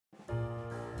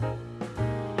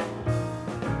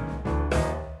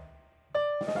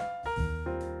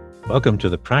Welcome to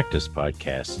the Practice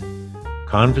Podcast,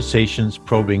 conversations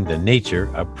probing the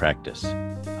nature of practice.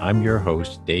 I'm your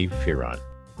host, Dave Fearon.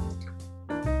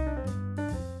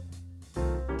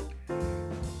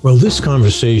 Well, this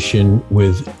conversation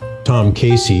with Tom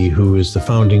Casey, who is the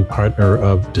founding partner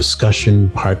of Discussion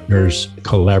Partners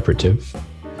Collaborative,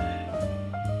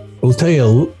 will tell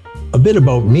you a bit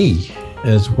about me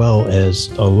as well as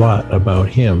a lot about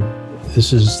him.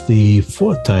 This is the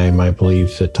fourth time, I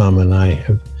believe, that Tom and I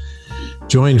have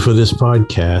joined for this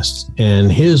podcast,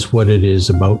 and here's what it is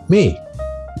about me.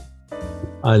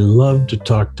 I love to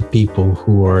talk to people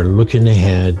who are looking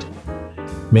ahead,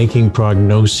 making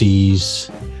prognoses,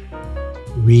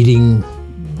 reading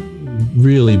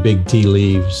really big tea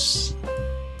leaves,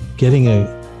 getting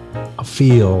a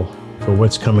feel for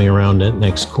what's coming around that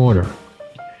next corner.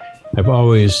 I've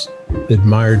always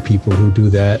admired people who do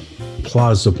that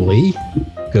plausibly,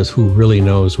 because who really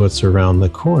knows what's around the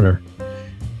corner?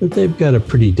 But they've got a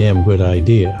pretty damn good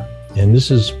idea. And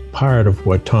this is part of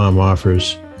what Tom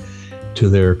offers to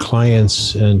their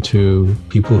clients and to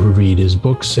people who read his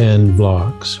books and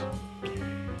blogs.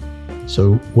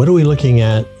 So what are we looking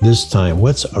at this time?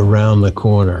 What's around the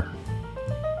corner?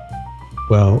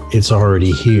 Well, it's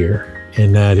already here,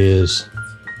 and that is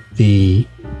the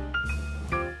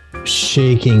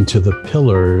shaking to the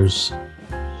pillars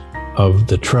of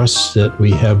the trust that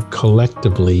we have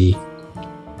collectively,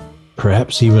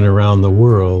 perhaps even around the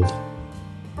world,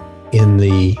 in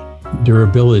the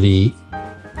durability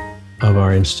of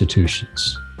our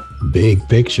institutions. Big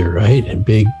picture, right? And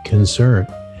big concern.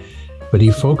 But he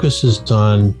focuses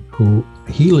on who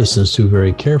he listens to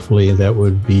very carefully, and that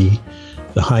would be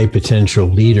the high potential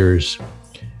leaders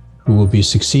who will be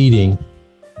succeeding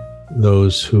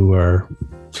those who are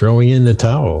throwing in the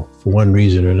towel for one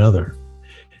reason or another.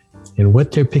 And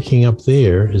what they're picking up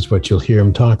there is what you'll hear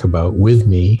him talk about with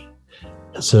me.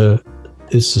 It's a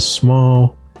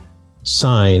small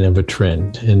sign of a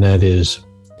trend, and that is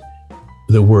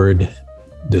the word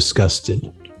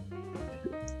disgusted.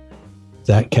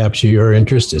 That capture your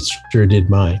interest? It sure did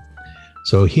mine.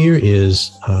 So here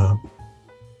is a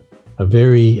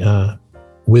very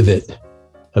with it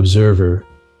observer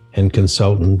and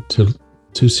consultant to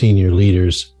two senior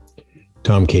leaders,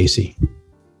 Tom Casey.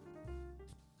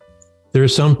 There are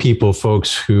some people,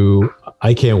 folks, who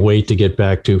I can't wait to get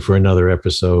back to for another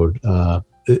episode.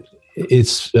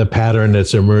 It's a pattern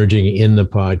that's emerging in the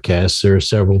podcast. There are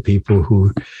several people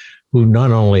who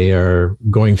not only are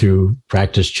going through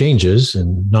practice changes,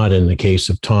 and not in the case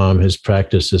of Tom, his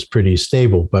practice is pretty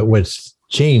stable, but what's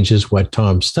changed is what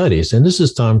Tom studies. And this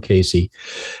is Tom Casey.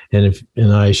 And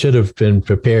I should have been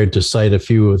prepared to cite a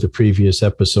few of the previous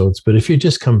episodes, but if you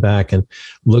just come back and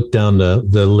look down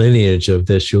the lineage of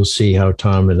this, you'll see how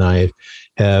Tom and I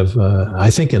have, I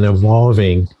think, an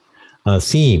evolving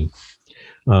theme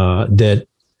that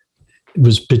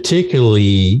was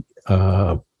particularly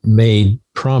made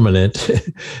prominent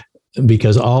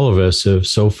because all of us have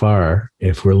so far,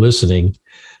 if we're listening,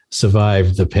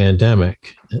 survived the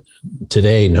pandemic.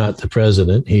 Today, not the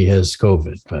president. He has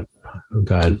COVID, but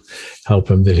God help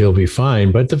him that he'll be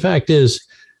fine. But the fact is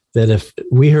that if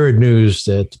we heard news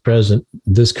that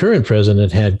this current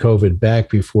president had COVID back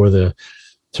before the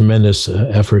tremendous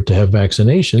effort to have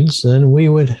vaccinations, then we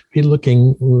would be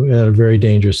looking at a very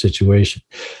dangerous situation.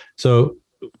 So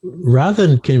rather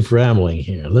than keep rambling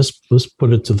here, let's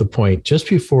put it to the point. Just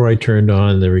before I turned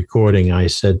on the recording, I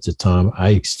said to Tom,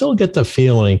 I still get the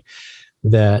feeling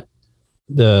that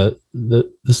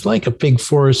it's like a big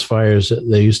forest fires that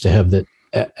they used to have, that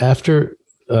after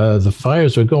the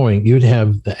fires were going, you'd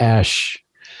have the ash.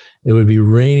 It would be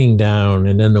raining down,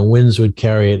 and then the winds would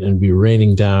carry it and be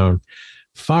raining down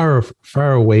far,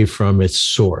 far away from its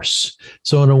source.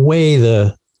 So in a way,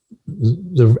 the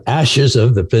ashes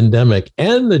of the pandemic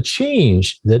and the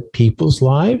change that people's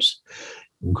lives,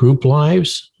 group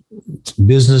lives,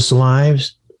 business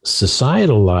lives,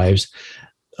 societal lives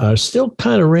are still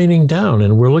kind of raining down,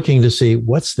 and we're looking to see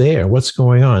what's there, what's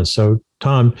going on. So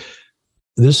Tom,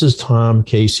 this is Tom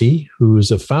Casey, who is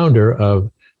a founder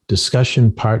of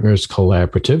Discussion Partners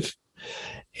Collaborative.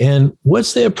 And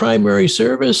what's their primary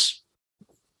service?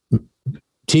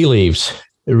 Tea leaves,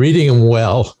 reading them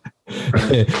well.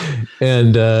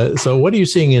 And so what are you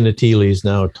seeing in the tea leaves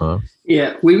now, Tom?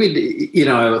 Yeah, we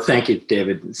would, thank you,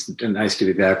 David. It's nice to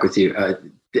be back with you.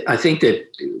 I think that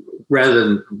rather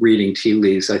than reading tea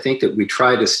leaves, I think that we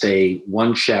try to stay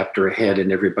one chapter ahead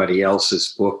in everybody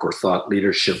else's book or thought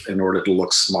leadership in order to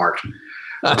look smart.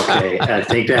 Okay, I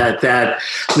think that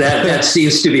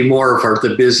seems to be more of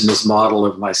the business model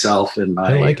of myself and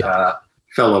my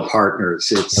fellow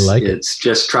partners. It's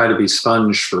just try to be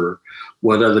sponge for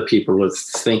what other people are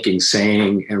thinking,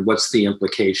 saying, and what's the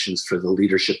implications for the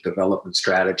leadership development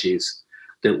strategies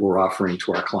that we're offering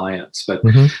to our clients. But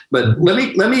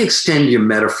let me extend your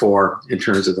metaphor in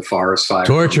terms of the forest fire.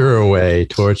 Torture away.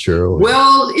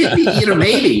 Well,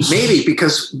 maybe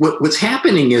because what's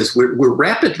happening is we're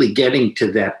rapidly getting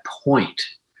to that point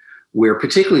where,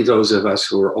 particularly those of us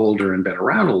who are older and been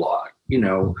around a lot,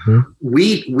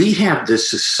 we have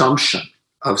this assumption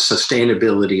of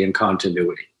sustainability and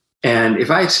continuity. And if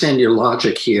I extend your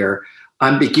logic here,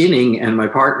 I'm beginning, and my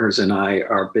partners and I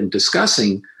have been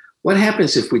discussing, what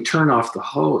happens if we turn on the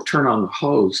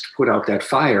hose to put out that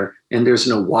fire and there's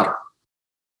no water?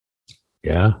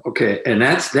 Yeah. Okay. And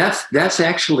that's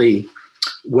actually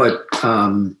what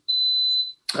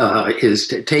has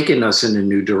taken us in a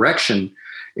new direction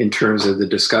in terms of the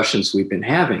discussions we've been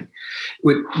having.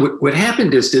 What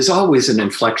happened is there's always an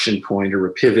inflection point or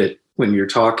a pivot when you're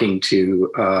talking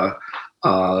to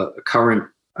current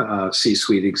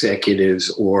C-suite executives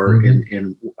or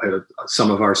in some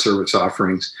of our service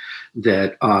offerings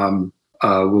that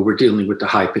where we're dealing with the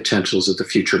high potentials of the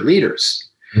future leaders.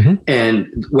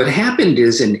 And what happened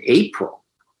is in April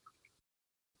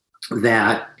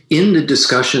that in the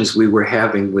discussions we were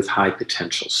having with high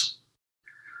potentials,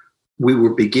 we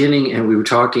were beginning and we were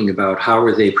talking about how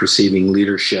are they perceiving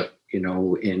leadership,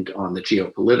 and on the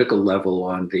geopolitical level,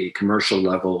 on the commercial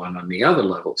level, and on the other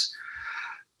levels.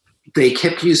 They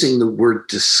kept using the word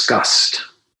disgust.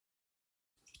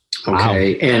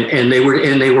 Okay. Wow. And they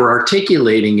were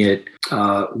articulating it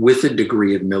with a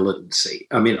degree of militancy.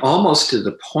 I mean, almost to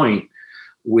the point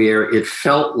where it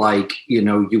felt like,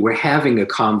 you were having a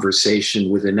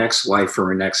conversation with an ex-wife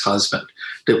or an ex-husband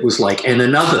that was like, and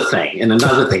another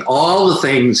thing, all the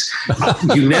things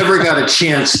you never got a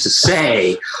chance to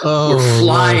say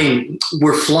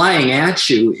were flying at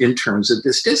you in terms of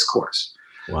this discourse.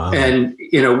 Wow. And,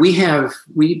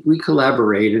 we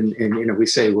collaborate and we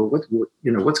say, well,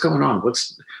 what's going on?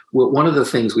 One of the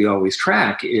things we always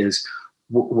track is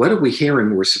what are we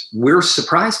hearing we're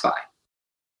surprised by?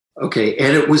 Okay.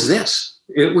 And it was this.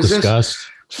 Disgust.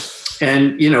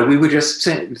 And, we would just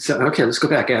say, okay, let's go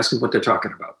back, ask them what they're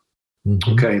talking about.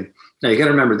 Okay. Now you got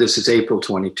to remember this is April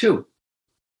 22.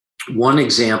 One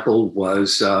example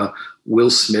was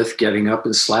Will Smith getting up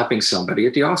and slapping somebody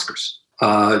at the Oscars.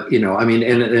 And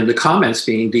the comments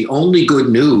being the only good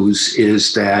news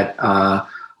is that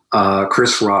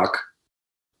Chris Rock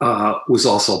was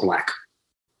also black.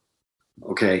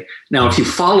 Okay. Now, if you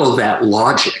follow that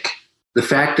logic, the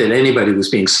fact that anybody was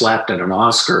being slapped at an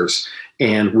Oscars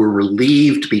and were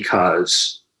relieved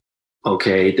because,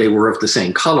 they were of the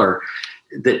same color,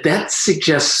 that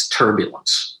suggests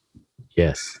turbulence.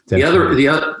 Yes. Definitely.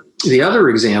 The other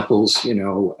examples, and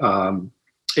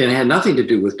it had nothing to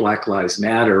do with Black Lives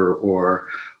Matter or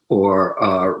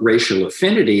racial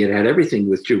affinity. It had everything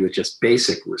to do with just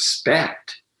basic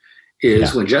respect.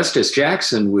 When Justice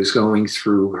Jackson was going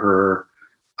through her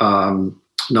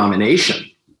nomination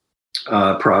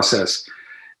process,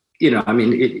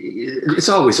 it's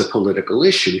always a political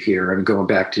issue here. I'm going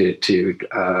back to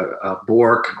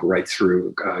Bork, right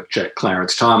through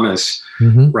Clarence Thomas,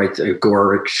 right to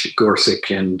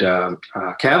Gorsuch and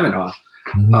Kavanaugh.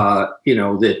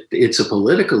 That it's a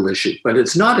political issue, but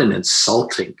it's not an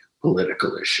insulting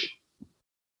political issue.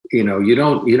 You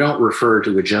don't refer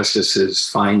to a justice's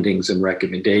findings and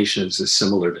recommendations as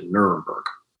similar to Nuremberg.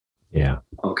 Yeah.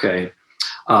 Okay.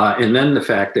 And then the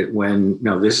fact that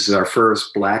this is our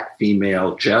first Black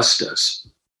female justice,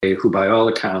 who by all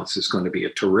accounts is going to be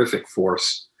a terrific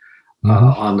force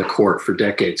on the court for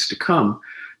decades to come.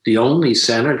 The only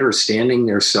senator standing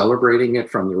there celebrating it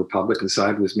from the Republican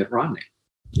side was Mitt Romney.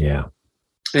 Yeah.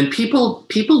 And people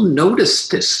notice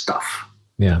this stuff.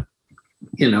 Yeah.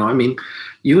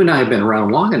 You and I have been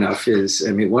around long enough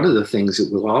one of the things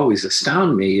that will always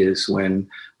astound me is when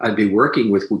I'd be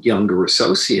working with younger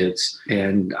associates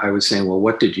and I was saying, well,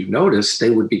 what did you notice?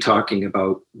 They would be talking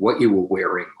about what you were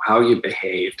wearing, how you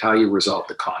behaved, how you resolved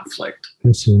the conflict.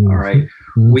 All right.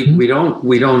 We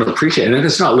don't appreciate it. And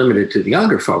it's not limited to the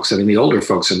younger folks. The older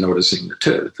folks are noticing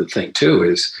the thing too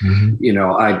is,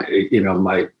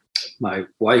 my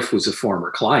wife was a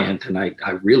former client and I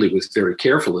really was very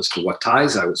careful as to what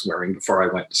ties I was wearing before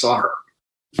I went and saw her.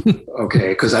 Okay.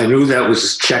 Because I knew that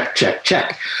was check.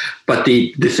 But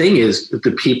the thing is that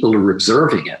the people are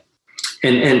observing it.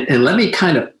 And let me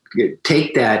kind of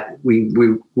take that.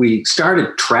 We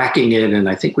started tracking it. And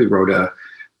I think we wrote a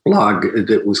blog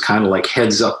that was kind of like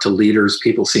heads up to leaders.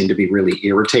 People seem to be really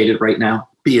irritated right now.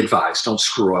 Be advised, don't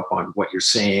screw up on what you're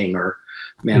saying or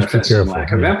manifest a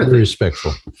lack of empathy.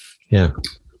 Respectful. Yeah.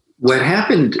 What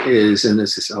happened is, and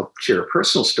I'll share a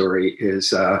personal story,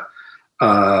 is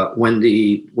when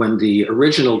the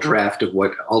original draft of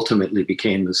what ultimately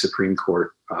became the Supreme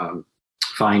Court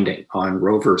finding on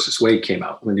Roe versus Wade came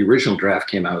out, when the original draft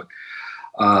came out,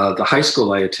 the high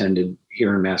school I attended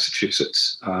here in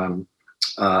Massachusetts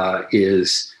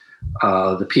is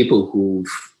the people who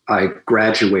I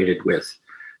graduated with.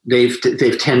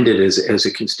 They've tended as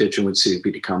a constituency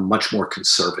to become much more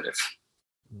conservative.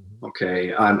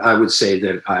 Okay, I would say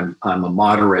that I'm a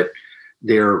moderate.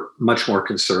 They're much more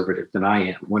conservative than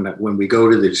I am. When we go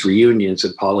to these reunions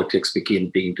and politics begin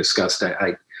being discussed,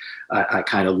 I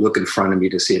kind of look in front of me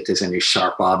to see if there's any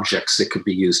sharp objects that could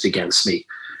be used against me,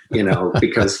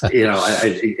 because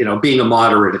being a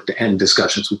moderate at the end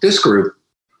discussions with this group,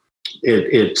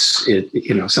 it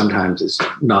sometimes it's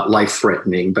not life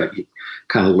threatening, but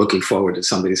kind of looking forward to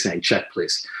somebody saying check,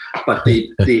 please. But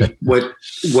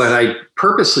what I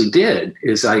purposely did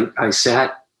is I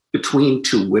sat between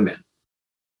two women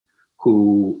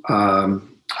who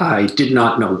I did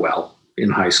not know well in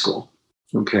high school.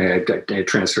 Okay, I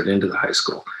transferred into the high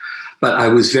school. But I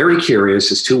was very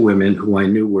curious as two women who I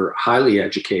knew were highly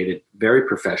educated, very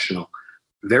professional,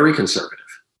 very conservative,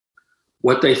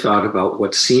 what they thought about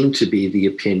what seemed to be the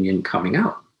opinion coming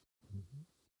out.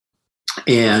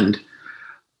 And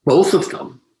both of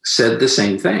them said the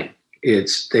same thing.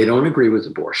 They don't agree with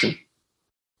abortion,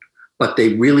 but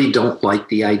they really don't like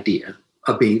the idea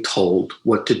of being told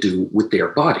what to do with their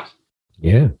body.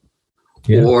 Yeah.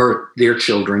 Or their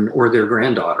children or their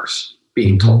granddaughters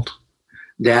being told.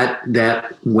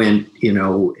 That went,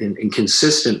 and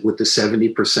consistent with the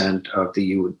 70% of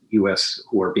the U.S.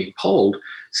 who are being polled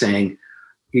saying,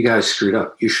 you guys screwed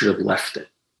up. You should have left it.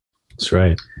 That's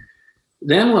right.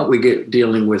 Then what we get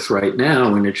dealing with right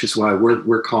now, and it's just why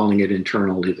we're calling it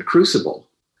internally the crucible,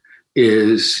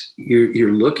 is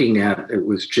you're looking at, it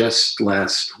was just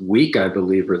last week, I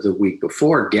believe, or the week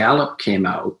before, Gallup came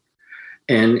out,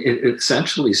 and it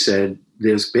essentially said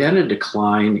there's been a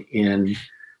decline in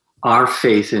our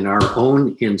faith in our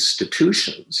own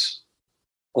institutions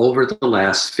over the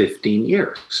last 15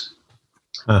 years.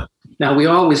 Huh. Now, we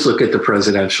always look at the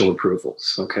presidential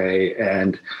approvals, okay?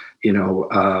 And,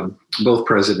 both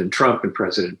President Trump and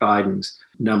President Biden's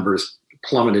numbers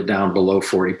plummeted down below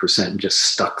 40% and just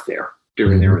stuck there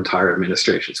during their entire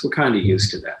administrations. We're kind of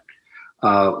used to that.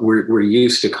 We're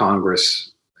used to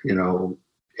Congress,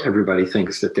 everybody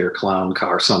thinks that they're clown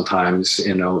car sometimes,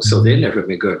 so they've never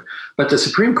been good. But the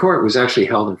Supreme Court was actually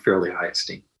held in fairly high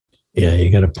esteem. Yeah,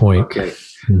 you got a point. Okay.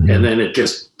 Mm-hmm. And then it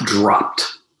just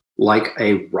dropped like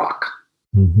a rock.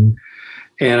 Mm-hmm.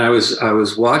 And I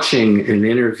was watching an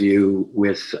interview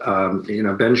with,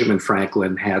 Benjamin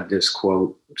Franklin had this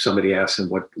quote. Somebody asked him,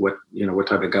 what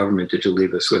type of government did you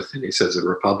leave us with? And he says, a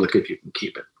republic if you can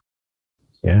keep it.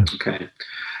 Yeah. Okay.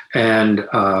 And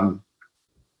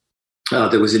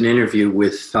there was an interview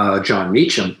with John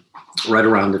Meacham right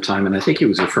around the time, and I think he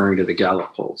was referring to the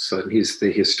Gallup polls. So he's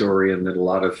the historian that a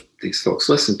lot of these folks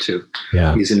listen to.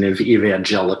 Yeah. He's an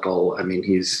evangelical. I mean,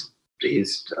 he's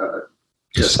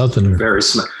just Southerner. very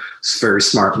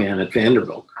smart man at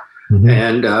Vanderbilt. Mm-hmm.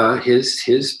 And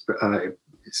his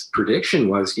prediction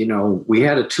was, we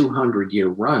had a 200-year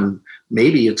run.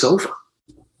 Maybe it's over.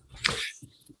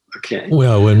 Okay.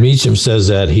 Well, when Meacham says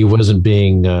that, he wasn't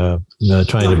being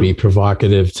trying to be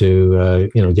provocative to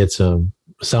get some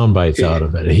sound bites out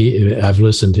of it. I've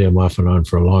listened to him off and on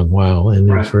for a long while, and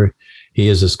right. He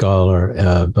is a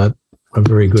scholar, but a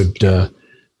very good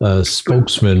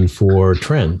spokesman for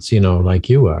trends, like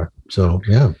you are. So,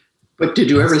 yeah. But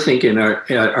did you ever think in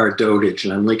our dotage,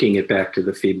 and I'm linking it back to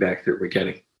the feedback that we're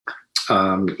getting,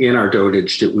 in our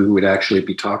dotage, that we would actually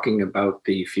be talking about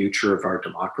the future of our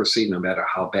democracy, no matter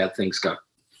how bad things go?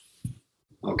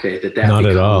 Okay,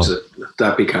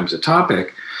 that becomes a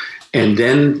topic. And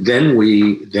then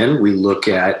we look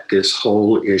at this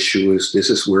whole issue. This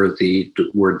is where the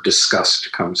word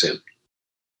disgust comes in.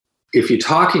 If you're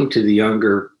talking to the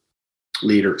younger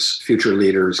leaders, future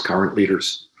leaders, current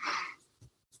leaders,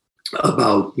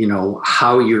 about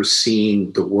how you're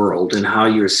seeing the world and how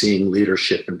you're seeing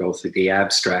leadership in both the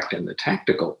abstract and the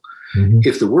tactical,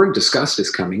 if the word disgust is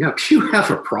coming up, you have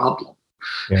a problem.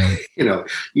 Yeah.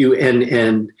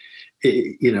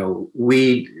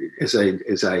 We, as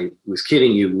I was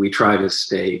kidding you, we try to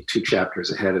stay 2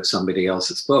 chapters ahead of somebody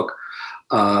else's book.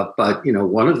 But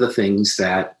one of the things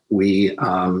that we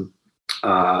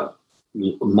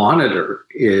monitor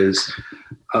is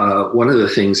one of the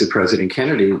things that President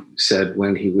Kennedy said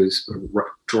when he was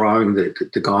throwing down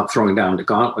the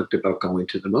gauntlet about going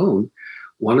to the moon.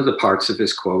 One of the parts of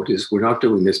his quote is, "We're not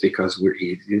doing this because we're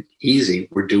easy.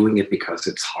 We're doing it because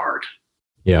it's hard."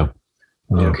 Yeah.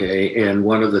 Yeah. Okay. And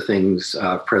one of the things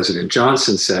President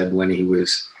Johnson said when he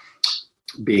was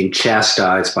being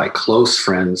chastised by close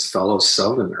friends, fellow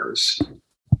Southerners,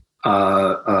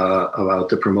 about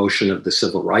the promotion of the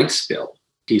Civil Rights Bill,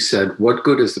 he said, "What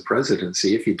good is the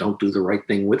presidency if you don't do the right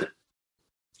thing with it?"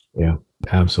 Yeah,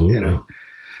 absolutely. You know?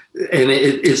 And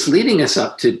it's leading us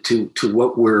up to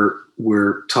what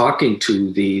we're talking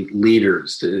to the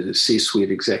leaders, the C-suite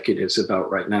executives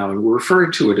about right now, and we're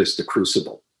referring to it as the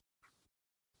crucible.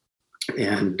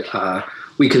 And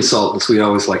we consultants, we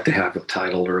always like to have a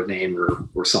title or a name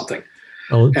or something.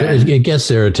 Oh, it gets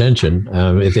their attention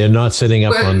if they're not sitting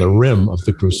up on the rim of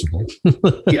the crucible.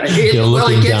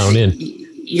 Looking down in.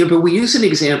 Yeah, but we use an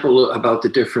example about the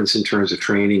difference in terms of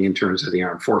training in terms of the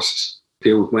armed forces.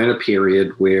 There went a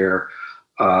period where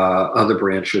other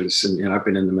branches, and I've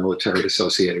been in the military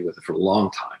associated with it for a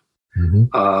long time,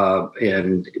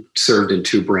 and served in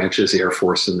two branches, Air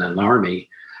Force and then Army.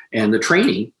 And the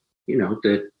training,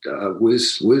 that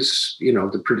was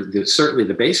certainly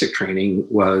the basic training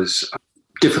was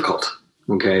difficult.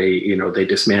 Okay, they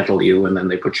dismantle you and then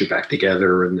they put you back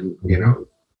together, and then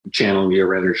channel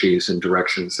your energies in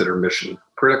directions that are mission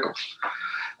critical.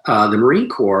 The Marine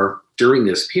Corps during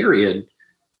this period,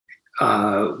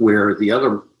 where the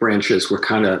other branches were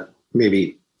kind of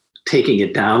maybe taking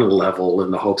it down a level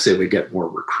in the hopes they would get more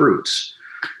recruits,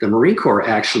 the Marine Corps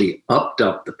actually upped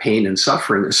up the pain and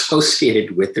suffering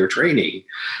associated with their training.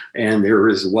 And there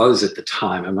was at the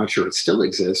time, I'm not sure it still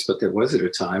exists, but there was at a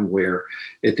time where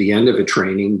at the end of a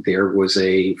training, there was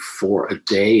for a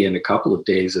day and a couple of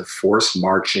days of forced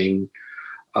marching,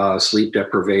 sleep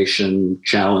deprivation,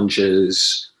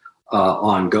 challenges,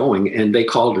 ongoing. And they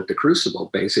called it the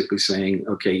crucible, basically saying,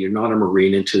 okay, you're not a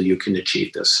Marine until you can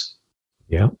achieve this.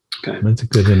 Yeah, okay. That's a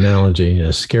good analogy.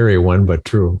 A scary one, but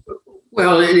true.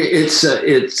 Well,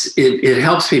 it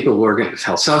helps people organize,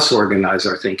 helps us organize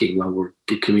our thinking when we're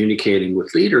communicating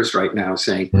with leaders right now,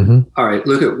 saying, all right,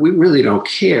 we really don't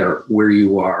care where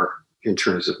you are in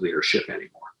terms of leadership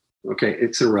anymore. Okay,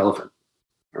 it's irrelevant.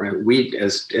 All right, we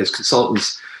as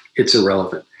consultants, it's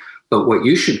irrelevant. But what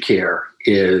you should care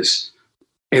is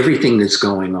everything that's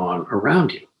going on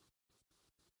around you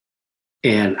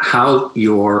and how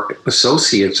your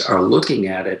associates are looking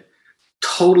at it,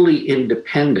 totally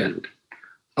independent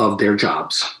of their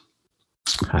jobs.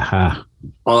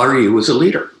 Are you as a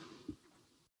leader?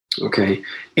 Okay.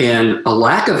 And a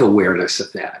lack of awareness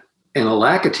of that and a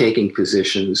lack of taking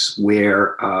positions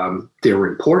where they're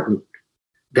important,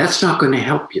 that's not going to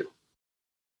help you.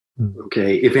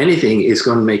 Okay. If anything, it's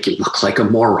going to make you look like a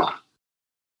moron.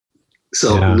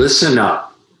 So listen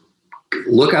up,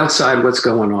 look outside what's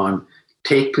going on,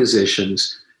 take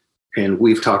positions. And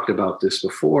we've talked about this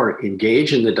before,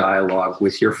 engage in the dialogue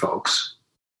with your folks.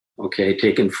 Okay,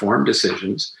 take informed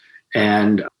decisions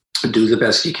and do the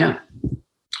best you can.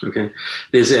 Okay,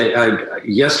 there's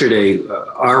yesterday,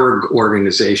 our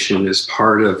organization is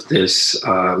part of this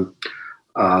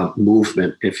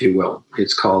movement, if you will.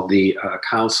 It's called the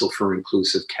Council for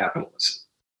Inclusive Capitalism.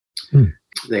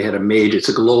 They had it's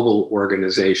a global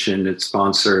organization. It's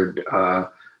sponsored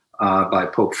by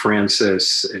Pope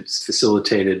Francis. It's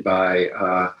facilitated by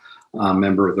a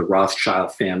member of the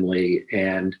Rothschild family.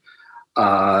 And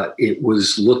it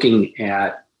was looking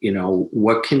at,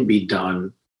 what can be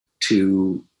done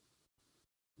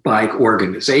by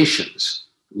organizations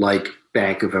like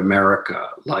Bank of America,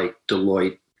 like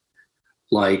Deloitte,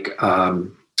 like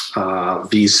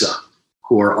Visa,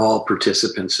 who are all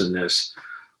participants in this.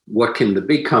 What can the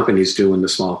big companies do and the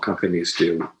small companies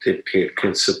do that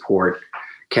can support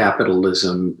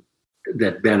capitalism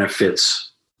that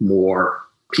benefits more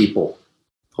people?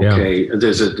 Okay,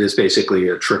 there's basically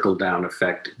a trickle down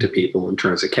effect to people in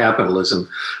terms of capitalism,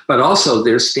 but also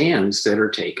there's stands that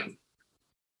are taken,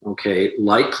 okay,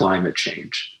 like climate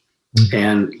change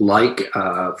and like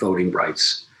voting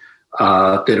rights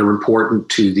that are important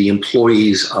to the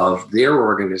employees of their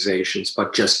organizations,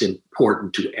 but just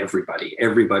important to everybody.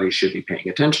 Everybody should be paying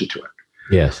attention to it.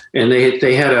 Yes. And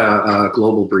they had a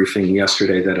global briefing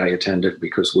yesterday that I attended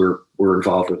because we're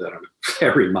involved with it in a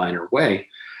very minor way.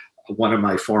 One of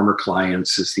my former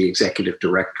clients is the executive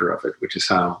director of it, which is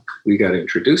how we got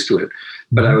introduced to it.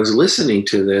 But I was listening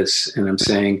to this and I'm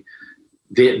saying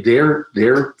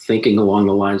they're thinking along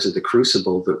the lines of the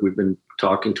crucible that we've been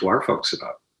talking to our folks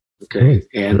about. Okay.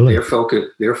 And really?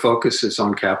 their focus is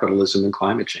on capitalism and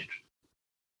climate change.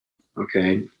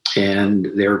 Okay. And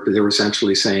they're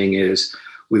essentially saying is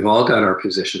we've all got our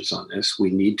positions on this. We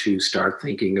need to start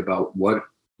thinking about what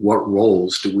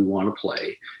roles do we want to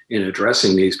play in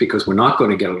addressing these, because we're not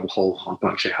going to get a whole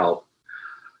bunch of help.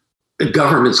 The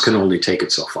governments can only take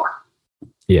it so far.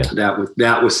 Yeah.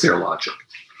 That was their logic.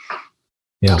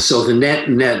 Yeah. So the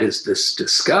net is this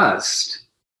discussed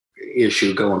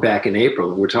issue going back in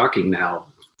April. We're talking now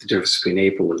the difference between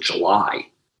April and July.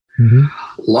 Mm-hmm.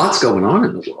 Lots going on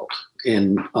in the world.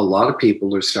 And a lot of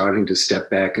people are starting to step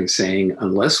back and saying,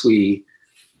 unless we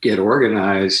get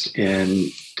organized and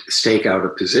stake out a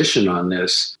position on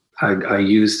this, I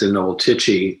used the Noel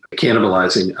Tichy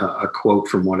cannibalizing a quote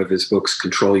from one of his books,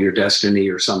 Control Your Destiny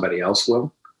or Somebody Else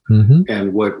Will. Mm-hmm.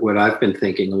 And what I've been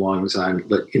thinking along the line,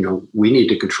 we need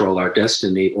to control our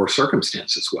destiny or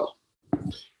circumstances will.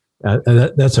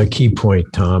 That's a key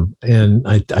point, Tom. And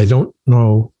I don't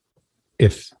know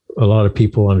if a lot of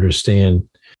people understand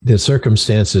the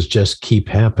circumstances just keep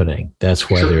happening.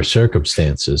 That's why they're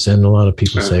circumstances. And a lot of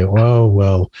people say,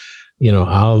 well,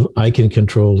 I can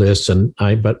control this,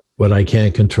 but what I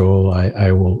can't control,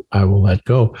 I will let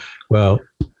go. Well,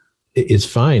 it's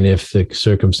fine if the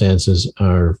circumstances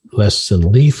are less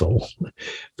than lethal,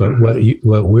 but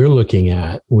what we're looking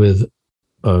at with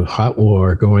a hot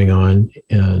war going on,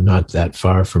 not that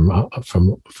far from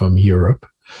Europe,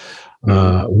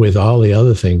 with all the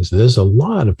other things, there's a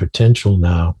lot of potential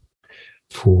now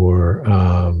for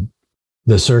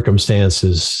the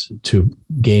circumstances to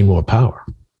gain more power.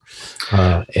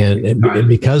 And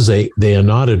because they are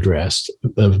not addressed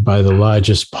by the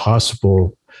largest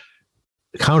possible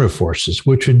counterforces,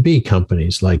 which would be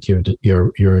companies like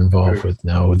you're involved with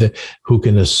now, who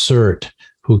can assert,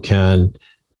 who can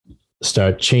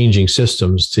start changing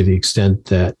systems to the extent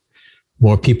that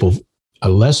more people are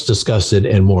less disgusted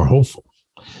and more hopeful.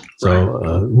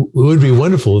 So it would be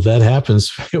wonderful if that happens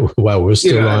while we're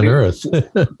still on Earth.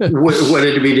 Would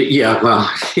it be? Yeah,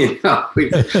 well,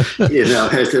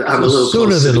 I'm a little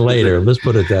sooner than later. Let's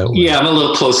put it that way. Yeah, I'm a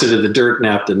little closer to the dirt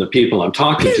nap than the people I'm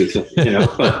talking to.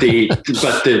 But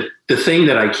the thing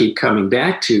that I keep coming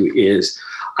back to is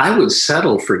I would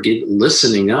settle for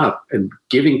listening up and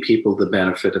giving people the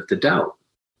benefit of the doubt.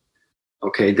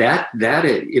 Okay, that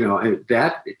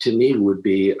to me would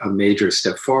be a major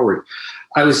step forward.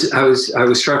 I was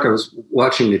struck. I was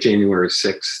watching the January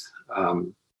 6th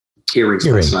hearings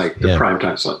last night, the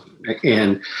primetime slot,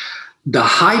 and the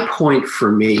high point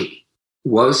for me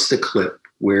was the clip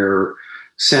where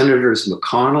Senators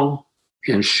McConnell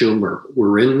and Schumer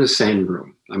were in the same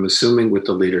room. I'm assuming with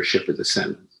the leadership of the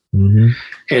Senate, and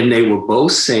they were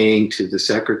both saying to the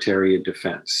Secretary of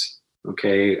Defense,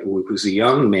 who was a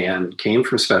young man, came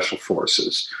from Special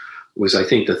Forces, was I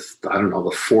think the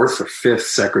fourth or fifth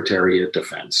Secretary of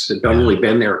Defense. Had only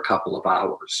been there a couple of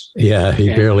hours. Yeah, they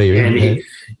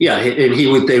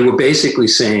were basically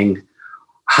saying,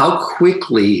 how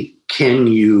quickly can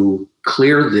you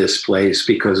clear this place,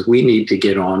 because we need to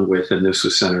get on with, and this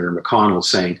was Senator McConnell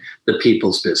saying, the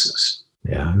people's business.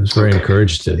 Yeah, I was very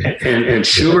encouraged to. And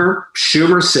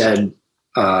Schumer said,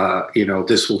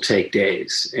 this will take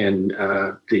days. And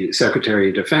the Secretary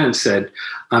of Defense said,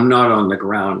 I'm not on the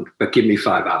ground, but give me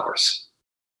 5 hours.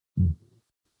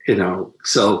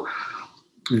 So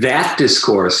that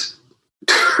discourse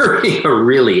during a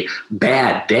really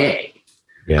bad day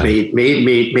made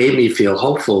me feel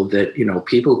hopeful that,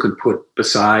 people could put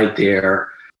beside their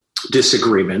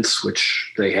disagreements,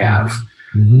 which they have,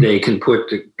 they can put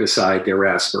beside their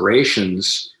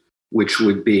aspirations, which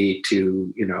would be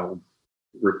to,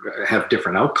 have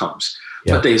different outcomes.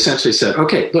 But they essentially said,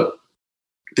 okay, look,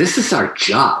 this is our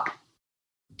job.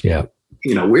 Yeah.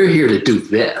 We're here to do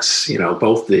this,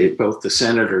 both the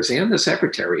senators and the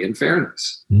secretary, in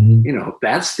fairness,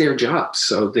 that's their job.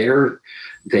 So they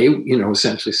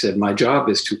essentially said, my job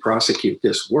is to prosecute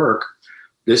this work.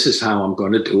 This is how I'm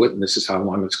going to do it. And this is how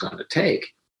long it's going to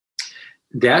take.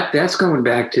 That's going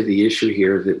back to the issue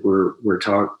here that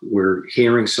we're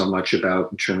hearing so much about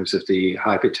in terms of the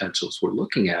high potentials we're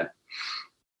looking at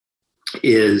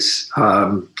is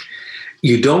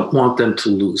you don't want them to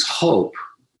lose hope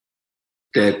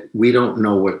that we don't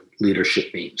know what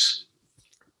leadership means.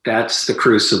 That's the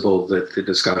crucible that the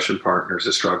discussion partners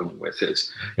are struggling with is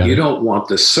you don't want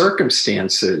the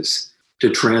circumstances to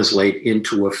translate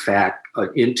into a fact,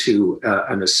 into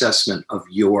an assessment of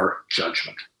your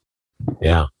judgment.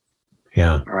 Yeah.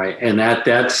 All right. And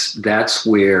that's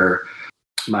where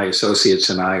my associates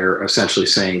and I are essentially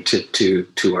saying to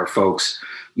our folks,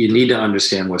 you need to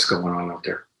understand what's going on out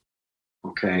there.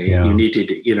 Okay. Yeah. You need to,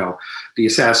 the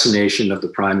assassination of the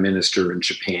prime minister in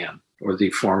Japan or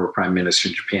the former prime minister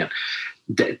in Japan,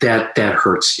 that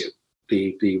hurts you.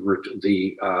 The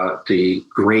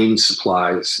grain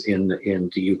supplies in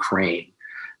the Ukraine,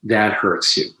 that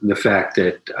hurts you. The fact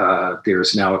that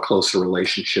there's now a closer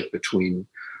relationship between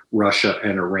Russia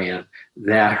and Iran,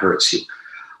 that hurts you.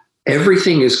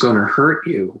 everything is going to hurt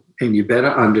you, and you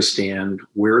better understand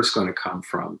where it's going to come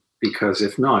from, because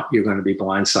if not, you're going to be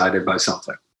blindsided by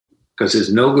something, because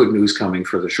there's no good news coming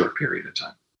for the short period of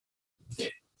time.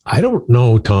 I don't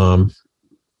know, Tom,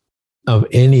 of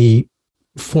any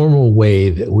formal way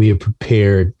that we have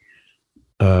prepared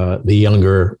the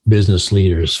younger business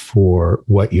leaders for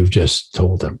what you've just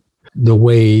told them. The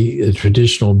way a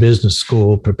traditional business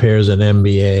school prepares an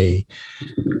MBA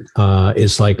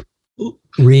is like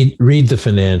read the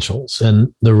financials,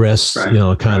 and the rest,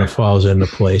 right, kind of falls into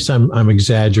place. I'm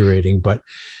exaggerating, but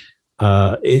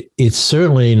it's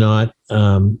certainly not.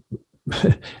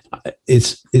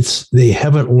 It's they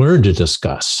haven't learned to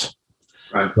discuss.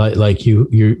 Right. Like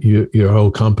your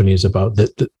whole company is about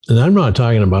that, and I'm not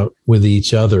talking about with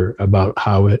each other about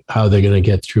how they're going to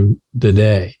get through the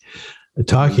day.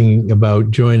 Talking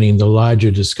about joining the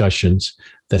larger discussions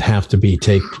that have to be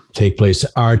take place,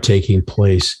 are taking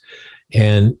place,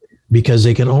 and because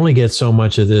they can only get so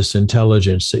much of this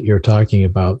intelligence that you're talking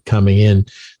about coming in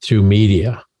through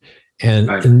media, and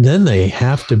right, and then they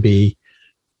have to be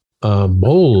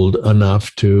bold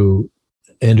enough to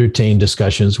entertain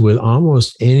discussions with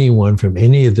almost anyone from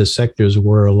any of the sectors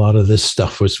where a lot of this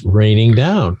stuff was raining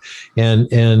down. And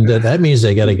that means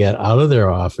they got to get out of their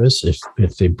office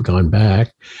if they've gone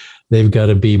back. They've got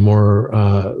to be more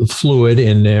fluid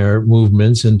in their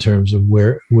movements in terms of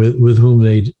with whom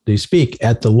they speak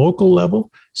at the local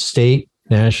level, state,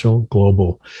 national,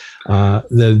 global.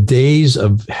 The days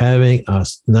of having a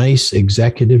nice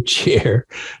executive chair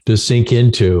to sink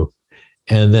into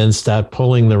and then start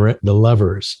pulling the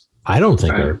levers, I don't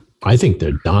think I think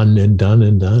they're done and done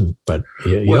and done. But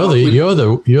you're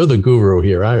the guru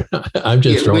here. I'm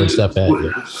just throwing stuff at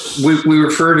you. We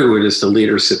refer to it as the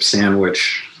leadership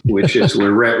sandwich, which is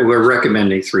we're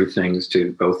recommending three things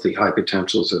to both the high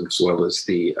potentials as well as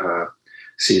the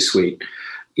C-suite.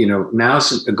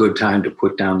 Now's a good time to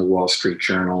put down the Wall Street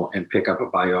Journal and pick up a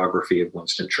biography of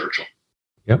Winston Churchill.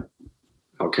 Yep.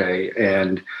 Okay,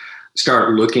 and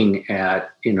start looking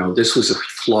at, this was a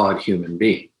flawed human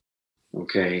being,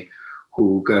 okay,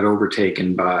 who got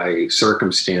overtaken by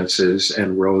circumstances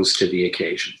and rose to the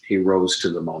occasion. He rose to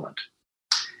the moment.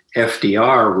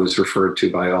 FDR was referred to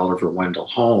by Oliver Wendell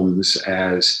Holmes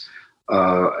as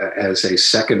a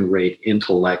second-rate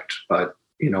intellect, but,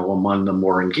 among the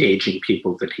more engaging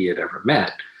people that he had ever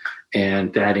met.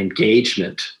 And that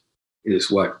engagement is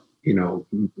what,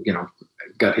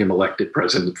 got him elected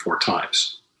president 4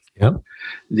 times. Yep.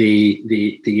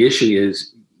 The issue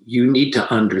is you need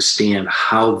to understand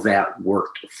how that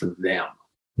worked for them.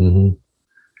 Mm-hmm.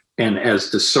 And as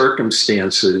the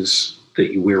circumstances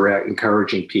that we're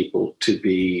encouraging people to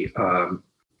be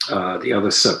the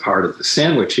other part of the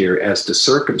sandwich here, as the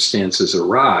circumstances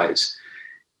arise,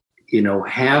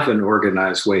 have an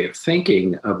organized way of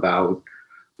thinking about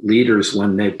leaders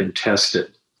when they've been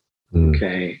tested.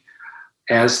 Okay.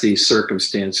 As these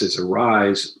circumstances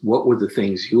arise, what were the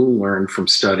things you learned from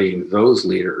studying those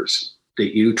leaders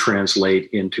that you translate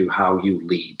into how you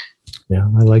lead? Yeah,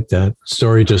 I like that.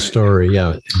 Story to story.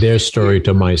 Yeah, their story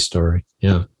to my story.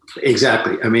 Yeah,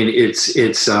 exactly. I mean, it's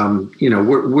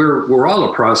we're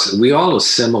all a process. We all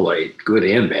assimilate good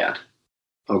and bad.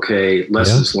 Okay,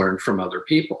 lessons learned from other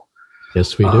people.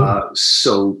 Yes, we do.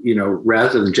 So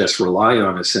rather than just rely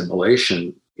on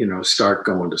assimilation, start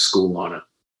going to school on it.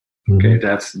 Okay,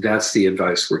 that's the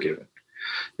advice we're giving.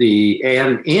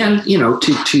 When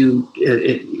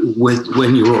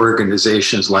your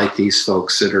organizations like these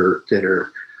folks that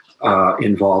are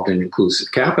involved in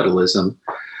inclusive capitalism,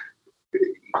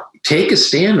 take a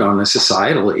stand on a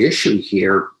societal issue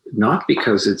here, not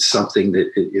because it's something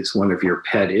that is one of your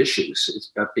pet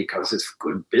issues, but because it's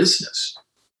good business.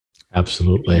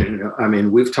 Absolutely.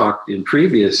 We've talked in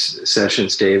previous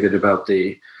sessions, David, about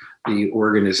the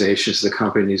organizations, the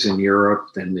companies in Europe,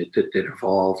 and that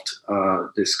evolved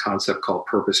this concept called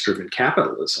purpose-driven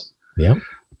capitalism. Yeah.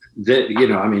 That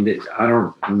I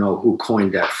don't know who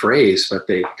coined that phrase, but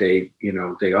they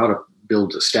ought to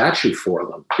build a statue for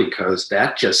them, because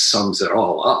that just sums it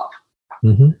all up.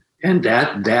 Mm-hmm. And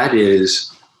that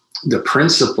is the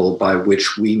principle by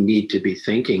which we need to be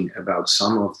thinking about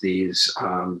some of these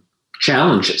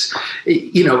challenges.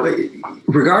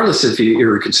 Regardless if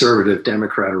you're a conservative,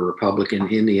 Democrat, or Republican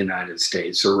in the United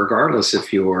States, or regardless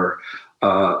if you're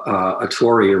a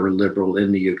Tory or a liberal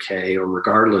in the UK, or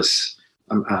regardless,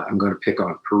 I'm going to pick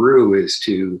on Peru, as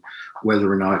to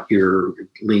whether or not you're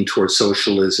lean towards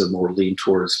socialism or lean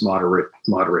towards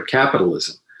moderate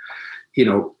capitalism.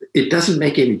 It doesn't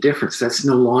make any difference. That's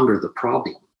no longer the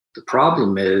problem. The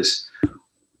problem is,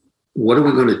 what are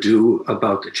we going to do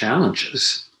about the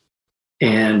challenges?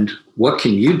 And what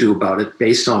can you do about it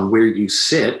based on where you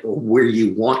sit or where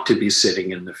you want to be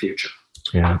sitting in the future?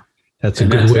 Yeah, that's a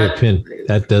good way to pin.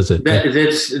 That does it.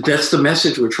 That's the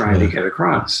message we're trying to get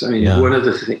across. I mean, one of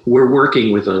the things, we're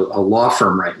working with a law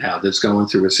firm right now that's going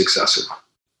through a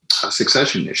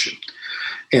succession issue.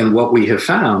 And what we have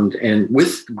found, and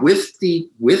with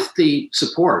the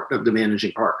support of the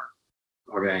managing partner,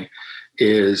 okay,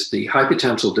 is the high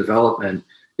potential development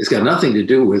has got nothing to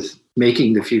do with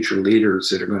making the future leaders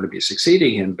that are going to be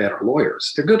succeeding him better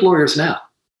lawyers. They're good lawyers now.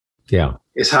 Yeah.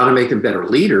 It's how to make them better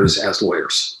leaders as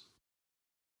lawyers,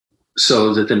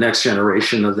 so that the next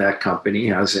generation of that company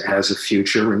has a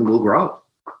future and will grow.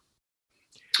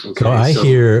 Okay, so I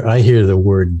hear the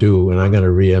word do, and I'm going to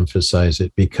reemphasize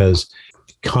it, because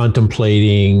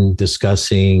contemplating,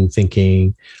 discussing,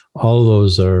 thinking, all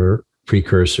those are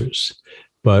precursors.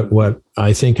 But what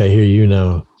I think I hear you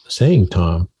now saying,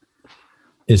 Tom,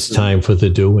 it's time for the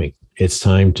doing. It's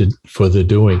time for the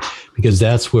doing, because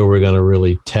that's where we're going to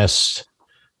really test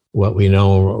what we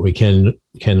know and what we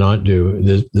cannot do.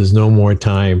 There's no more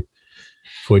time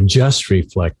for just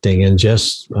reflecting and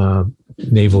just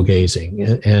navel gazing,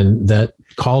 and that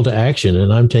call to action.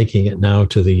 And I'm taking it now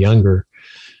to the younger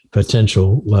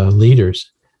potential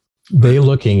leaders. They're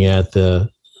looking at the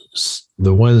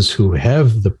ones who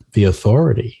have the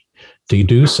authority to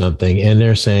do something, and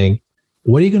they're saying,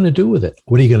 what are you going to do with it?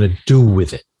 What are you going to do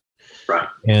with it? Right.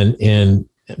 And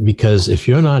because if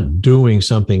you're not doing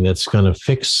something that's going to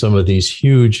fix some of these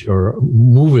huge, or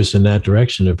move us in that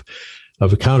direction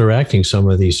of counteracting some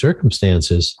of these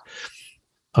circumstances,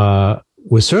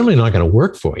 we're certainly not going to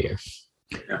work for you.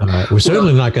 We're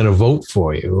certainly not going to vote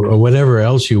for you, or whatever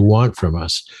else you want from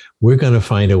us. We're going to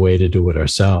find a way to do it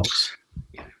ourselves.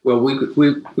 Well, we're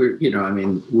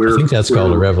I think that's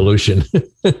called a revolution.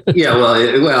 Yeah,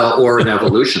 or an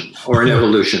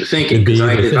evolution thinking.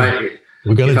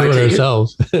 We're going to do it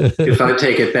ourselves. If I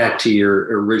take it back to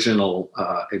your original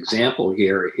example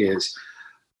here, is,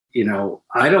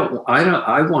 I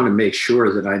want to make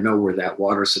sure that I know where that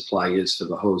water supply is for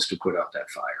the hose to put out that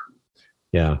fire.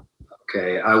 Yeah.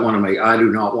 Okay. I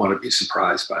do not want to be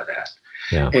surprised by that.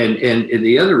 Yeah. And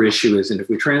the other issue is, and if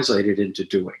we translate it into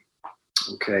doing,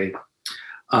 okay,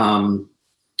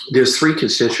 there's three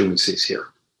constituencies here.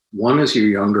 One is your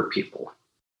younger people.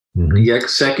 Mm-hmm. The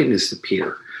second is the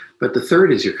peer, but the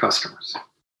third is your customers.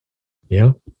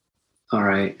 Yeah. All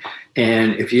right.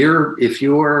 And if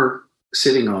you're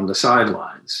sitting on the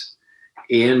sidelines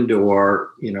or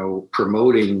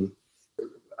promoting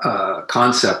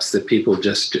concepts that people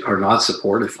just are not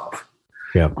supportive of,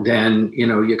 then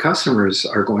your customers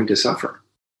are going to suffer.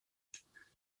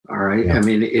 All right. Yeah. I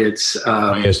mean, it's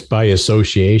by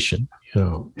association.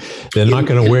 They're not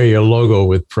going to wear your logo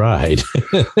with pride.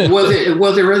 They're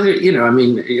other.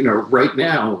 Right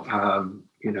now,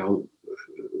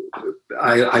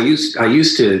 I used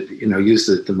to use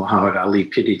the Muhammad Ali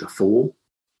pity the fool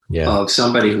of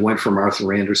somebody who went from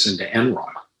Arthur Andersen to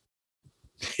Enron.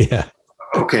 Yeah.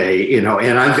 Okay, and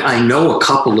I know a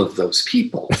couple of those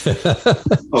people.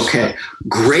 Okay,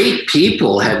 great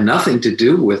people, had nothing to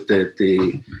do with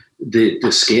the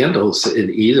scandals in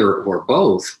either or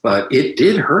both, but it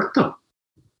did hurt them.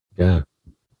 Yeah.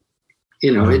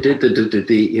 It did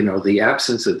the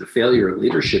absence of the failure of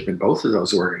leadership in both of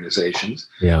those organizations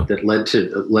that led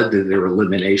to their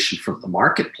elimination from the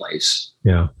marketplace.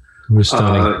 Yeah, it was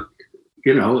stunning.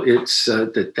 It's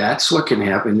that's what can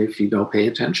happen if you don't pay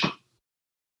attention.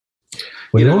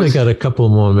 We've only got a couple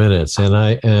more minutes, and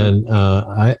I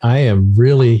am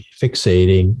really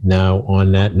fixating now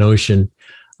on that notion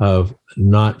of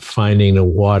not finding the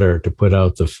water to put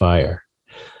out the fire.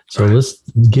 So let's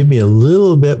give me a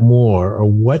little bit more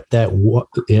of what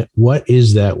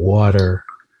is that water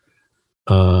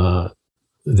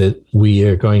that we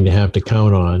are going to have to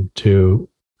count on to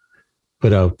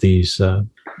put out these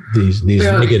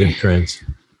negative trends.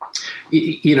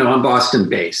 I'm Boston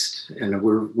based, and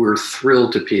we're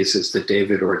thrilled to pieces that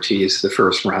David Ortiz, the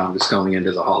first round, is going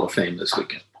into the Hall of Fame this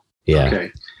weekend. Yeah.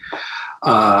 Okay.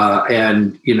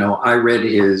 I read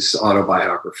his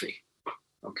autobiography.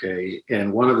 Okay.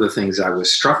 And one of the things I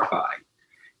was struck by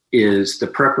is the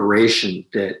preparation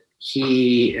that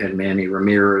he and Manny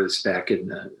Ramirez back in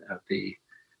the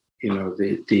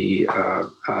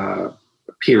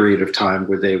period of time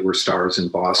where they were stars in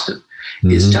Boston,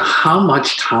 is to how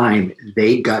much time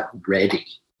they got ready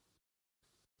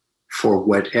for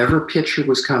whatever pitcher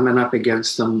was coming up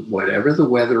against them, whatever the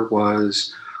weather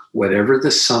was, whatever the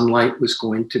sunlight was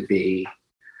going to be,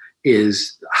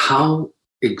 is how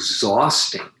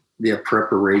exhausting their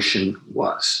preparation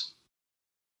was.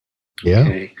 Yeah.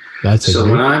 Okay?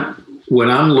 When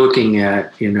I'm looking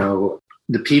at,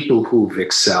 the people who've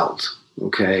excelled,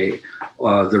 okay,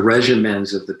 the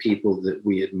regimens of the people that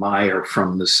we admire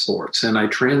from the sports. And I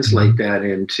translate that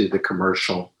into the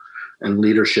commercial and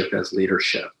leadership as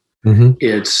leadership. Mm-hmm.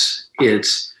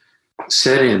 It's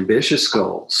set ambitious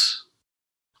goals,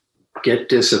 get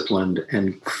disciplined,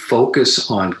 and focus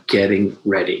on getting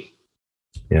ready.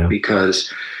 Yeah.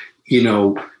 Because,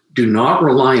 do not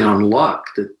rely on luck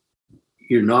that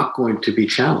you're not going to be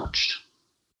challenged.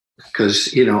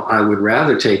 Because, I would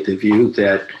rather take the view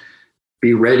that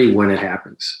be ready when it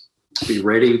happens. Be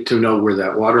ready to know where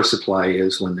that water supply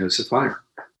is when there's a fire.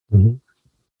 Mm-hmm.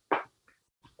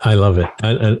 I love it.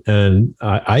 And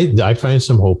I find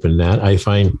some hope in that. I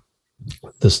find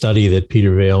the study that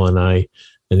Peter Vale and I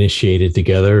initiated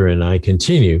together, and I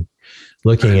continue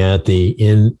looking at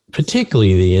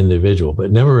particularly the individual,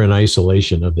 but never in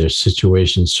isolation of their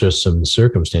situation, system,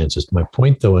 circumstances. My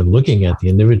point, though, in looking at the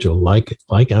individual, like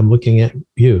I'm looking at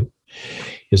you,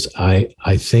 is I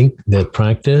think that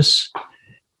practice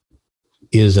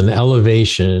is an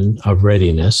elevation of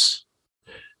readiness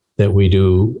that we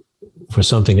do for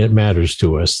something that matters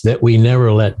to us, that we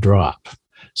never let drop.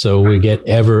 So we get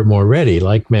ever more ready,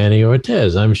 like Manny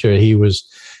Ortiz. I'm sure he was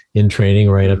in training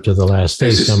right up to the last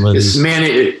day.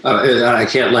 Manny, I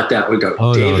can't let that one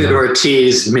go. David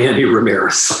Ortiz, Manny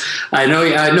Ramirez. I know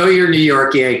you're New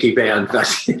York Yankee fan,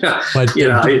 but I'm not talking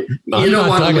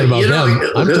about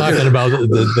them. I'm talking about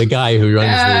the guy who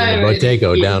runs the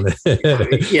Boteco down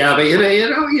there. Yeah, but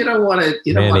you don't want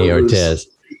to. Manny Ortiz.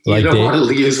 You don't want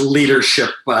to use leadership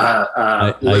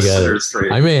listeners.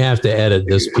 I may have to edit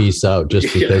this piece out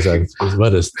just because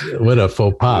what a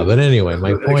faux pas. But anyway,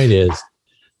 my point is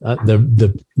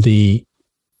the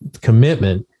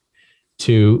commitment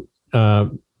to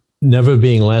never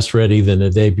being less ready than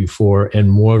the day before and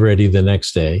more ready the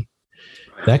next day.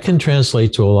 That can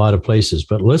translate to a lot of places.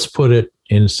 But let's put it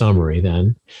in summary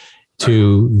then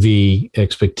to the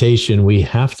expectation we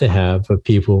have to have of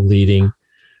people leading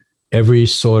every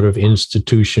sort of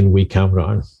institution we count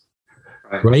on,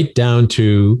 right down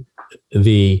to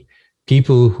the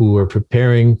people who are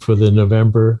preparing for the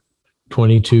November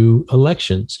 22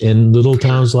 elections in little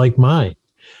towns like mine.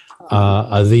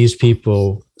 Are these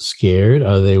people scared?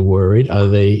 Are they worried? Are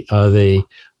they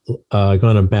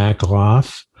going to back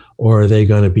off, or are they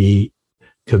going to be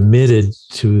committed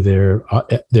to their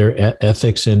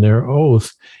ethics and their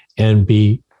oath and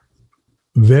be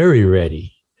very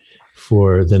ready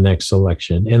for the next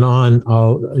election? And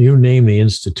you name the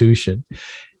institution,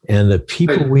 and the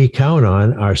people we count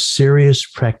on are serious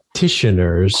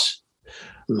practitioners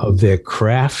of their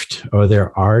craft or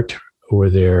their art or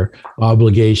their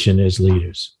obligation as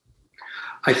leaders.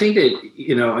 I think that,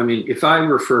 if I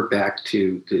refer back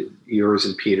to yours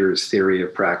and Peter's theory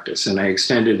of practice, and I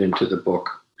extend it into the book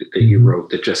that you wrote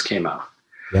that just came out,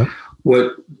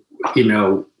 what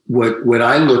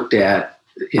I looked at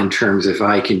in terms of,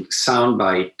 I can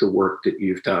soundbite the work that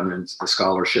you've done and the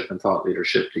scholarship and thought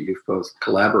leadership that you've both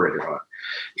collaborated on,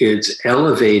 it's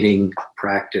elevating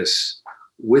practice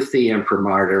with the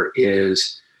imprimatur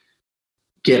is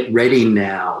get ready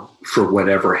now for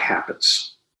whatever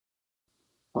happens.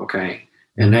 Okay.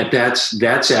 And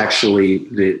that's actually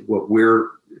what we're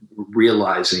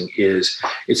realizing is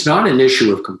it's not an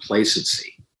issue of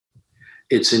complacency.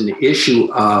 It's an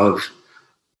issue of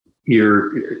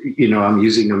I'm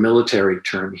using a military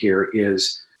term here,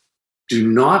 is do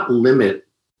not limit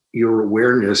your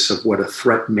awareness of what a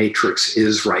threat matrix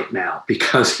is right now,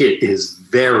 because it is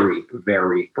very,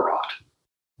 very broad.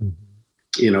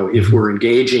 Mm-hmm. If we're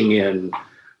engaging in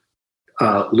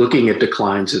looking at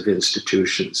declines of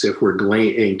institutions, if we're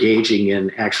engaging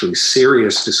in actually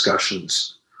serious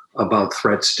discussions about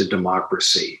threats to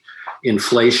democracy,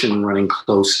 inflation running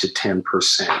close to 10%,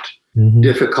 mm-hmm.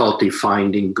 difficulty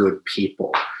finding good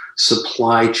people,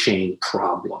 supply chain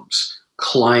problems,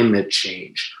 climate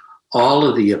change, all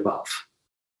of the above.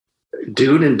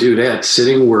 Dude and dudette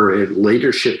sitting where a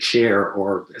leadership chair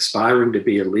or aspiring to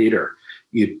be a leader,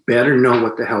 you'd better know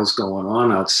what the hell's going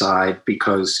on outside,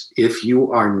 because if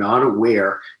you are not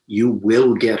aware, you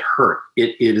will get hurt.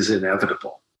 It is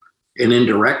inevitable. And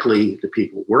indirectly, the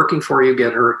people working for you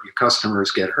get hurt, your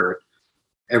customers get hurt,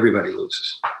 everybody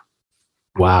loses.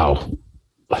 Wow.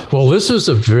 Well, this was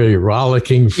a very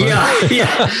rollicking fun.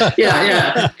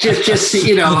 Yeah. Just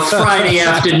Friday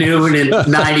afternoon and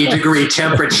 90-degree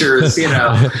temperatures.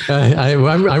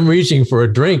 I'm reaching for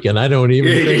a drink, and I don't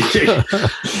even think.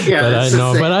 But I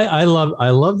know. But I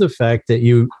love the fact that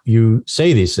you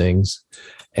say these things,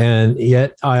 and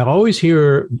yet I always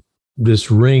hear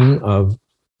this ring of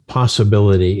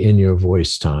possibility in your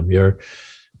voice, Tom.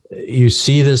 You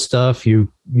see this stuff.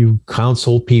 You you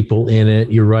counsel people in it,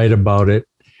 you write about it.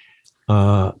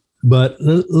 But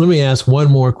let me ask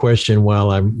one more question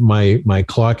while my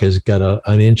clock has got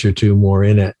an inch or two more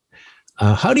in it.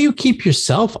 How do you keep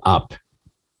yourself up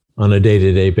on a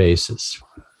day-to-day basis?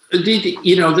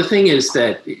 The thing is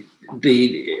that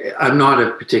I'm not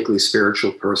a particularly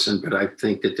spiritual person, but I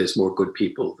think that there's more good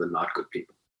people than not good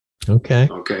people.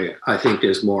 Okay. I think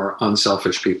there's more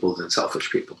unselfish people than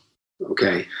selfish people.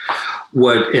 Okay.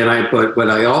 But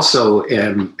I also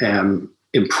am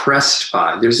impressed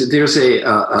by, there's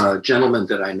a gentleman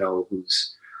that I know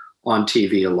who's on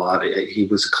TV a lot. He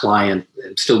was a client,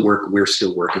 we're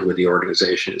still working with the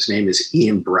organization. His name is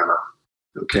Ian Bremmer.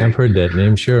 Okay. I've heard that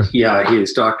name, sure. Yeah, he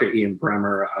is Dr. Ian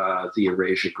Bremmer, the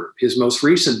Eurasia Group. His most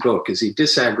recent book is he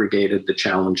disaggregated the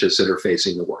challenges that are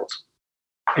facing the world.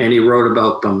 And he wrote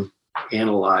about them,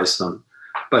 analyzed them.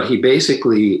 But he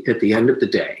basically, at the end of the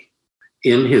day,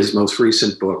 in his most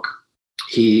recent book,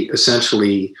 he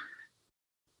essentially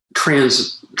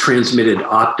transmitted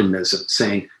optimism,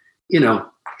 saying,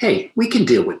 hey, we can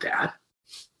deal with that.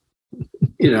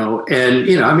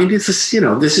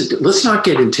 Let's not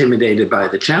get intimidated by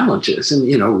the challenges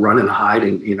and, run and hide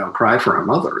and, cry for our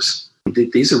mothers.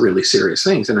 These are really serious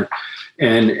things. I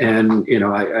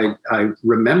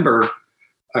remember,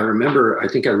 I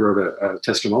think I wrote a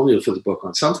testimonial for the book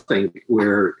on something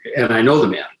and I know the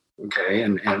man. Okay.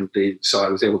 So I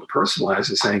was able to personalize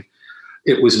it, saying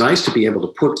it was nice to be able to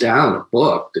put down a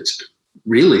book that's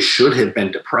really should have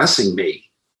been depressing me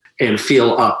and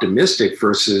feel optimistic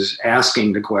versus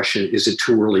asking the question, is it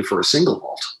too early for a single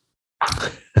malt?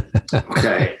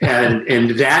 Okay.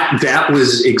 And that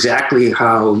was exactly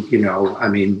how,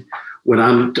 when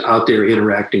I'm out there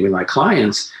interacting with my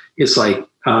clients, it's like,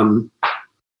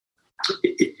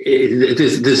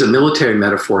 there's a military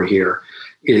metaphor here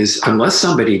is unless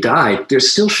somebody died, there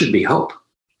still should be hope.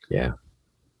 Yeah.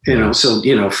 So,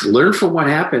 learn from what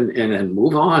happened and then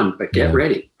move on, but get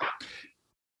ready.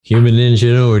 Human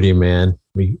ingenuity, man.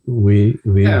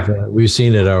 We've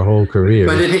seen it our whole career.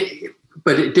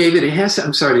 But David, it has to,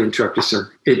 I'm sorry to interrupt you,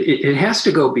 sir. It has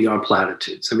to go beyond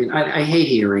platitudes. I mean, I hate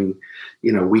hearing,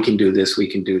 we can do this, we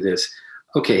can do this.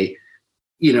 Okay.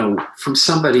 From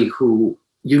somebody who,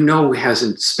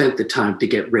 hasn't spent the time to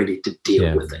get ready to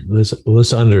deal with it.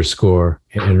 Let's underscore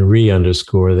and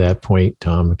re-underscore that point,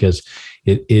 Tom, because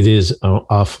it is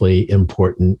awfully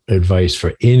important advice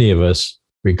for any of us,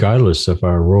 regardless of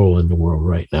our role in the world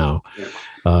right now.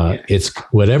 It's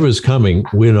whatever's coming,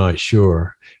 we're not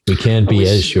sure. We can't be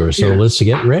as sure. So let's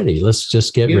get ready. Let's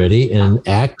just get ready and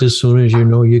act as soon as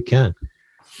you can.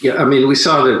 Yeah, I mean, we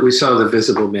saw the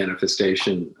visible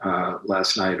manifestation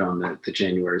last night on the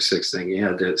January 6th thing. You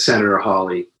had Senator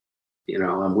Hawley,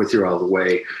 I'm with you all the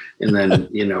way, and then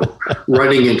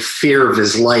running in fear of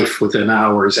his life within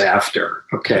hours after.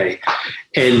 Okay,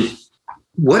 and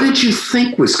what did you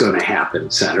think was going to happen,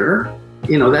 Senator?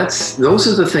 Those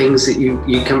are the things that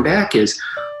you come back is,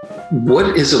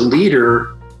 what is a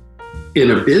leader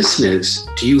in a business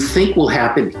do you think will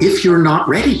happen if you're not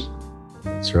ready?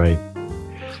 That's right.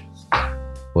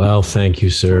 Well, thank you,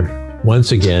 sir,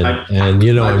 once again.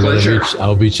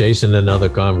 I'll be chasing another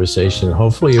conversation.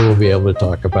 Hopefully you will be able to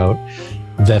talk about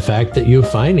the fact that you're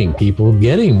finding people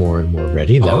getting more and more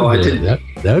ready. That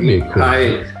would be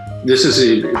cool. This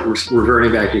is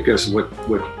reverting back because what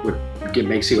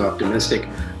makes you optimistic.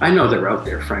 I know they're out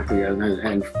there, frankly, and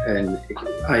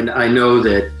I know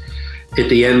that at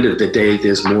the end of the day,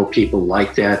 there's more people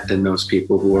like that than those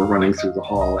people who are running through the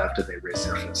hall after they raise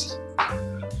their fist.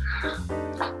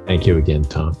 Thank you again,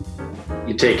 Tom.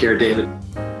 You take care, David.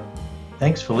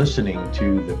 Thanks for listening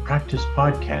to the Practice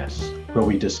Podcast, where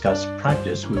we discuss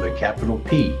practice with a capital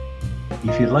P.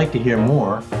 If you'd like to hear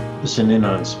more, listen in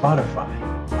on Spotify,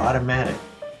 Automatic,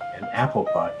 and Apple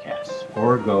Podcasts,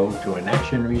 or go to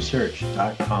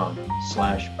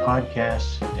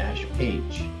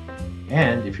enactionresearch.com/podcast-page.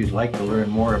 And if you'd like to learn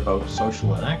more about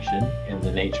social inaction and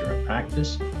the nature of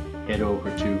practice, head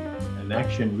over to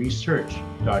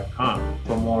enactionresearch.com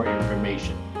for more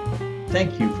information.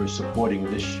 Thank you for supporting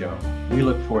this show. We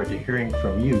look forward to hearing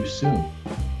from you soon.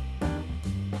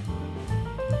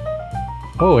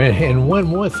 Oh, and one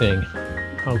more thing.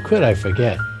 How could I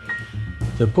forget?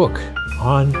 The book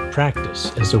on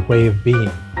practice as a way of being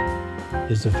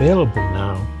is available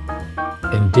now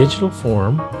in digital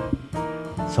form,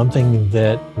 something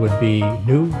that would be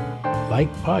new, like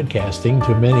podcasting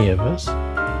to many of us.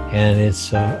 And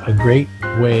it's a great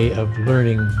way of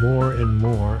learning more and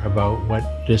more about what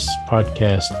this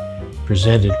podcast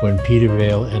presented when Peter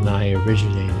Vale and I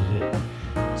originated it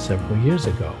several years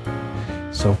ago.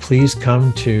 So please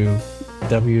come to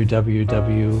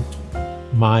www.enactionresearch.com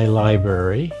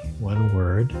mylibrary, one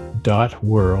word,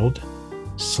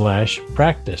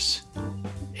 .world/practice,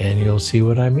 and you'll see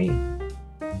what I mean.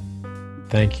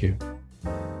 Thank you.